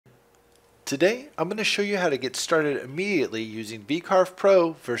Today, I'm going to show you how to get started immediately using Vcarve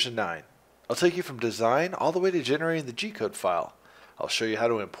Pro version 9. I'll take you from design all the way to generating the G-code file. I'll show you how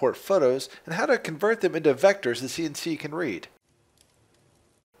to import photos and how to convert them into vectors the CNC can read.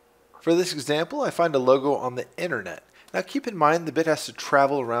 For this example, I find a logo on the internet. Now keep in mind the bit has to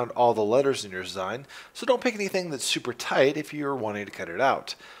travel around all the letters in your design, so don't pick anything that's super tight if you're wanting to cut it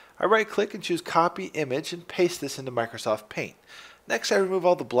out. I right click and choose Copy Image and paste this into Microsoft Paint. Next, I remove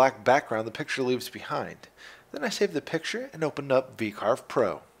all the black background the picture leaves behind. Then I save the picture and open up Vcarve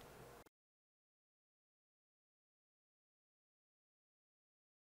Pro.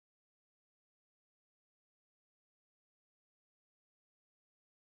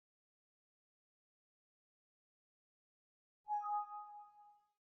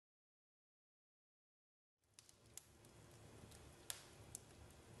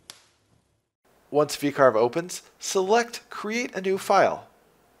 Once Vcarve opens, select Create a new file.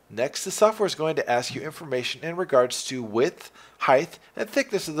 Next, the software is going to ask you information in regards to width, height, and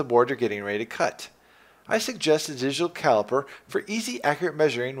thickness of the board you're getting ready to cut. I suggest a digital caliper for easy, accurate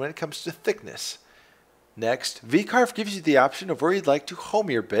measuring when it comes to thickness. Next, Vcarve gives you the option of where you'd like to home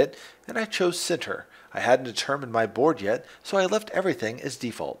your bit, and I chose center. I hadn't determined my board yet, so I left everything as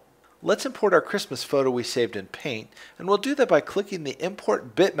default. Let's import our Christmas photo we saved in Paint, and we'll do that by clicking the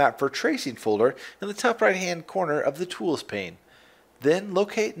Import Bitmap for Tracing folder in the top right hand corner of the Tools pane. Then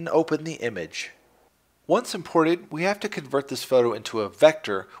locate and open the image. Once imported, we have to convert this photo into a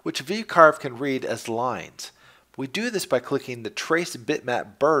vector, which Vcarve can read as lines. We do this by clicking the Trace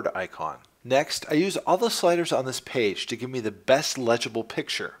Bitmap bird icon. Next, I use all the sliders on this page to give me the best legible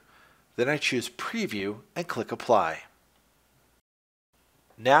picture. Then I choose Preview and click Apply.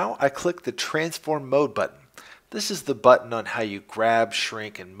 Now I click the Transform Mode button. This is the button on how you grab,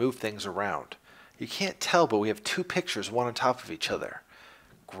 shrink, and move things around. You can't tell, but we have two pictures, one on top of each other.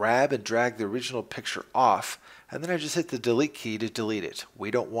 Grab and drag the original picture off, and then I just hit the Delete key to delete it. We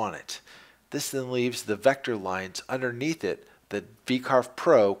don't want it. This then leaves the vector lines underneath it that Vcarve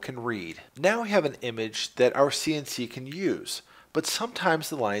Pro can read. Now we have an image that our CNC can use, but sometimes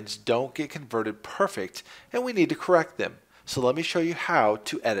the lines don't get converted perfect, and we need to correct them. So let me show you how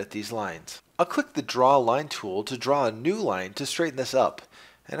to edit these lines. I'll click the Draw Line tool to draw a new line to straighten this up,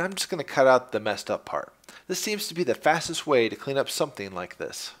 and I'm just going to cut out the messed up part. This seems to be the fastest way to clean up something like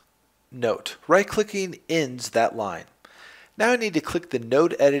this. Note, right-clicking ends that line. Now I need to click the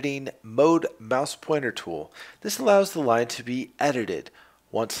Node Editing Mode Mouse Pointer tool. This allows the line to be edited.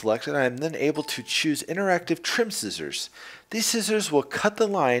 Once selected, I am then able to choose Interactive Trim Scissors. These scissors will cut the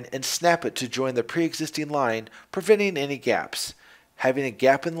line and snap it to join the pre-existing line, preventing any gaps. Having a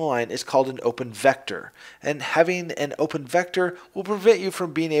gap in the line is called an open vector, and having an open vector will prevent you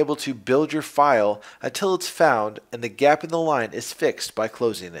from being able to build your file until it's found and the gap in the line is fixed by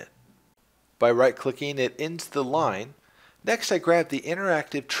closing it. By right-clicking, it ends the line. Next, I grab the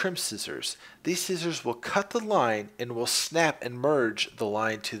interactive trim scissors. These scissors will cut the line and will snap and merge the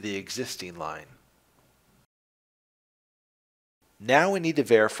line to the existing line. Now we need to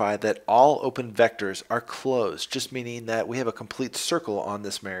verify that all open vectors are closed, just meaning that we have a complete circle on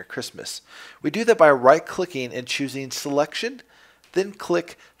this Merry Christmas. We do that by right-clicking and choosing Selection, then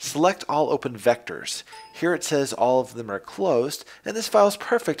click Select All Open Vectors. Here it says all of them are closed, and this file is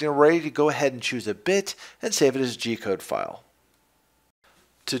perfect and we're ready to go ahead and choose a bit and save it as a G-code file.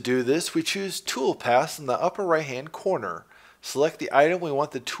 To do this, we choose Tool Paths in the upper right-hand corner. Select the item we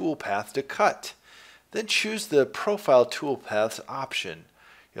want the tool path to cut. Then choose the Profile Toolpaths option.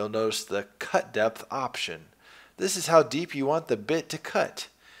 You'll notice the Cut Depth option. This is how deep you want the bit to cut.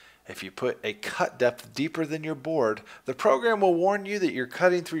 If you put a cut depth deeper than your board, the program will warn you that you're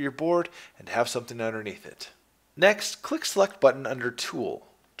cutting through your board and have something underneath it. Next, click Select button under Tool.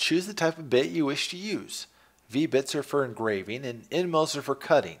 Choose the type of bit you wish to use. V-bits are for engraving and end mills are for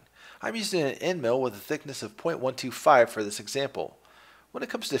cutting. I'm using an end mill with a thickness of 0.125 for this example. When it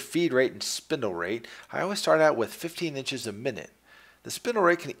comes to feed rate and spindle rate, I always start out with 15 inches a minute. The spindle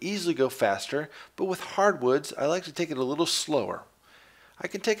rate can easily go faster, but with hardwoods, I like to take it a little slower. I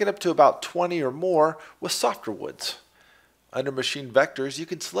can take it up to about 20 or more with softer woods. Under Machine Vectors, you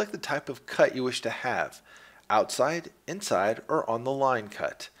can select the type of cut you wish to have, outside, inside, or on the line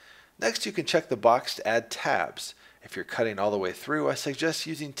cut. Next, you can check the box to add tabs. If you're cutting all the way through, I suggest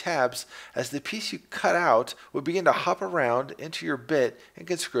using tabs as the piece you cut out will begin to hop around into your bit and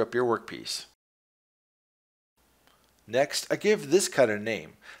can screw up your workpiece. Next, I give this cut a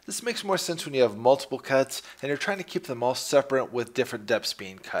name. This makes more sense when you have multiple cuts and you're trying to keep them all separate with different depths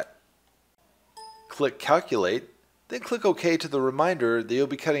being cut. Click Calculate, then click OK to the reminder that you'll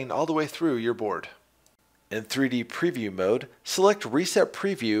be cutting all the way through your board. In 3D Preview mode, select Reset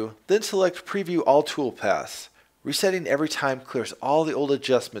Preview, then select Preview All Toolpaths. Resetting every time clears all the old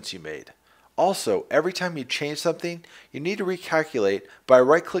adjustments you made. Also, every time you change something, you need to recalculate by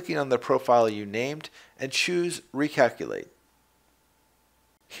right-clicking on the profile you named and choose Recalculate.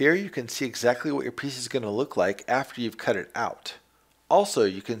 Here you can see exactly what your piece is going to look like after you've cut it out. Also,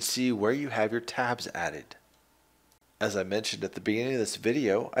 you can see where you have your tabs added. As I mentioned at the beginning of this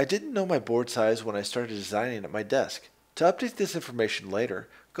video, I didn't know my board size when I started designing at my desk. To update this information later,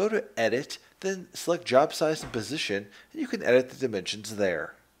 go to Edit, then select Job Size and Position, and you can edit the dimensions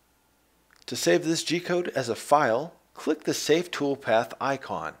there. To save this G-code as a file, click the Save Toolpath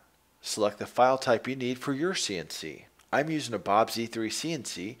icon. Select the file type you need for your CNC. I'm using a Bobs E3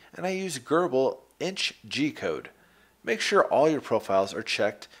 CNC, and I use Gerbil inch G-code. Make sure all your profiles are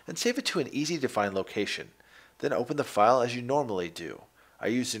checked and save it to an easy-to-find location. Then open the file as you normally do. I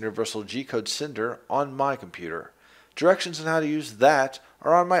use Universal G-code Sender on my computer. Directions on how to use that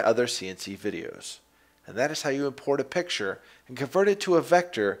are on my other CNC videos. And that is how you import a picture and convert it to a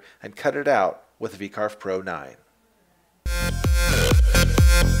vector and cut it out with Vcarve Pro 9.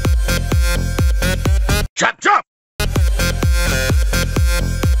 Chop chop!